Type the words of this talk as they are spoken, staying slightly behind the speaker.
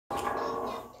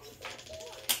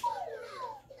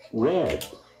Red.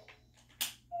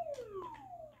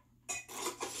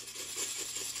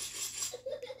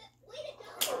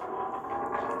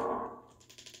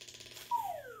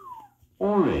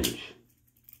 Orange.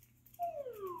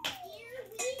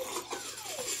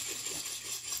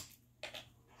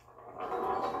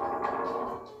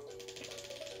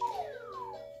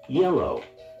 Yellow.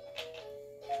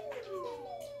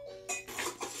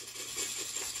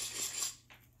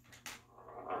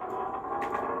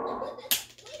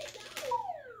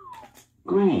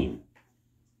 Green.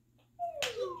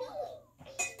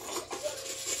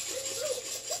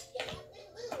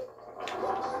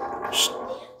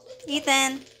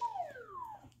 Ethan.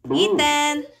 Blue.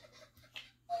 Ethan.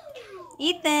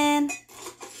 Ethan.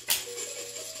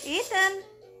 Ethan.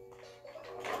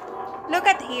 Look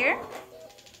at here.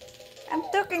 I'm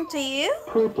talking to you.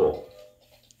 Purple.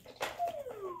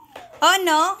 Oh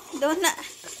no, don't na.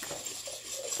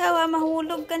 Kawa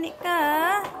mahulog gani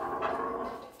ka.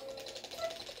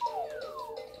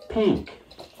 Pink.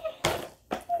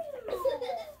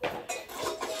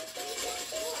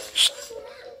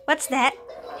 What's that?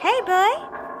 Hey boy.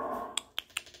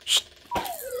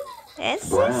 Yes.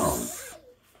 Brown.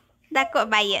 Dako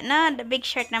ba yun, no? The big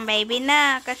shirt ng baby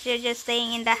na. Because you're just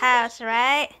staying in the house,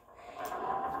 right?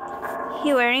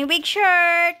 You're wearing a big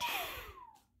shirt.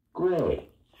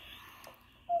 Gray.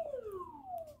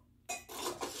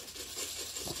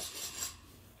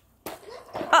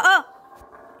 Oh.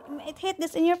 It hit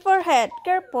this in your forehead.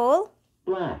 Careful.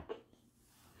 Black.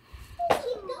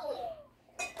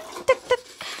 Tuk, tuk.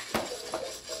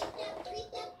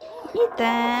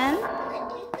 Ethan.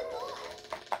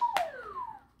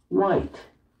 White.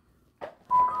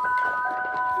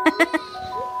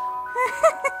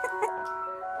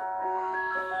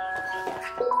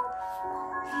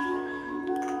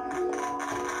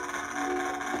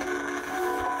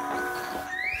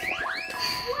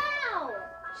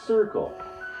 Circle.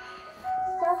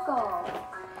 Circle.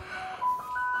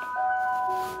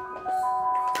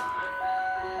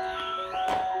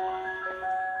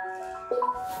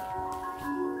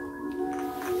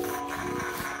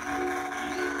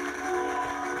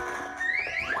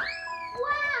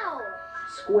 Wow.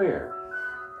 Square.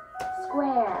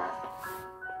 Square.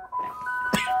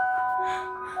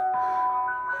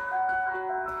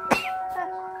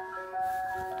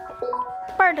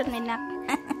 Pardon me, Nak.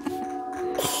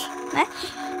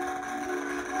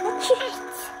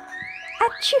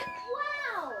 Achoo.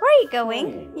 Wow. Where are you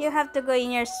going? You have to go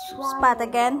in your spot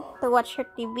again to watch your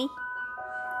TV.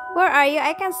 Where are you?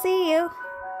 I can see you.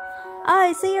 Oh,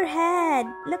 I see your head.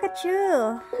 Look at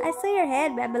you. I see your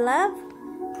head, baby love.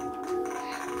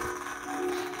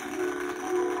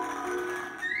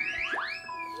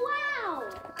 Wow.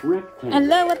 Rectangle.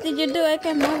 Hello, what did you do? I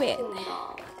can move it.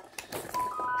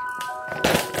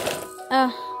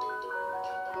 Oh.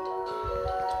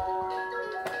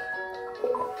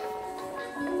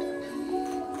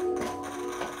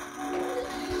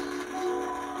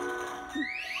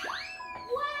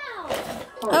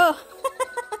 Oh.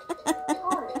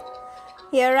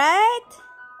 You alright?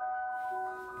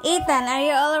 Ethan, are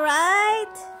you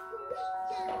alright?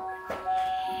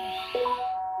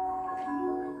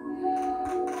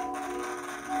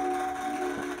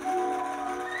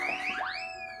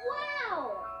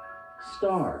 Wow.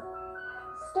 Star.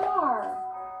 Star.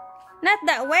 Not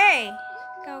that way.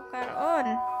 Ikaw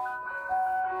karon.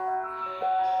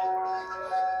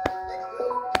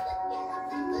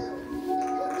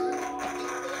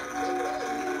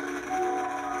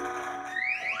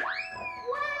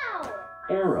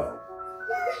 Arrow.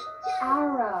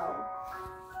 Arrow.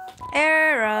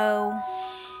 Arrow.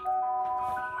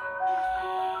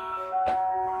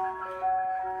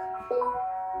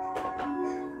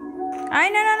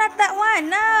 Ay, no, not that one.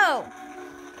 No.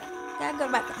 Gago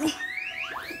back me.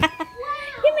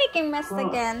 You're making mess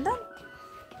again. Don't.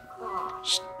 Cross.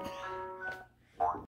 Shh.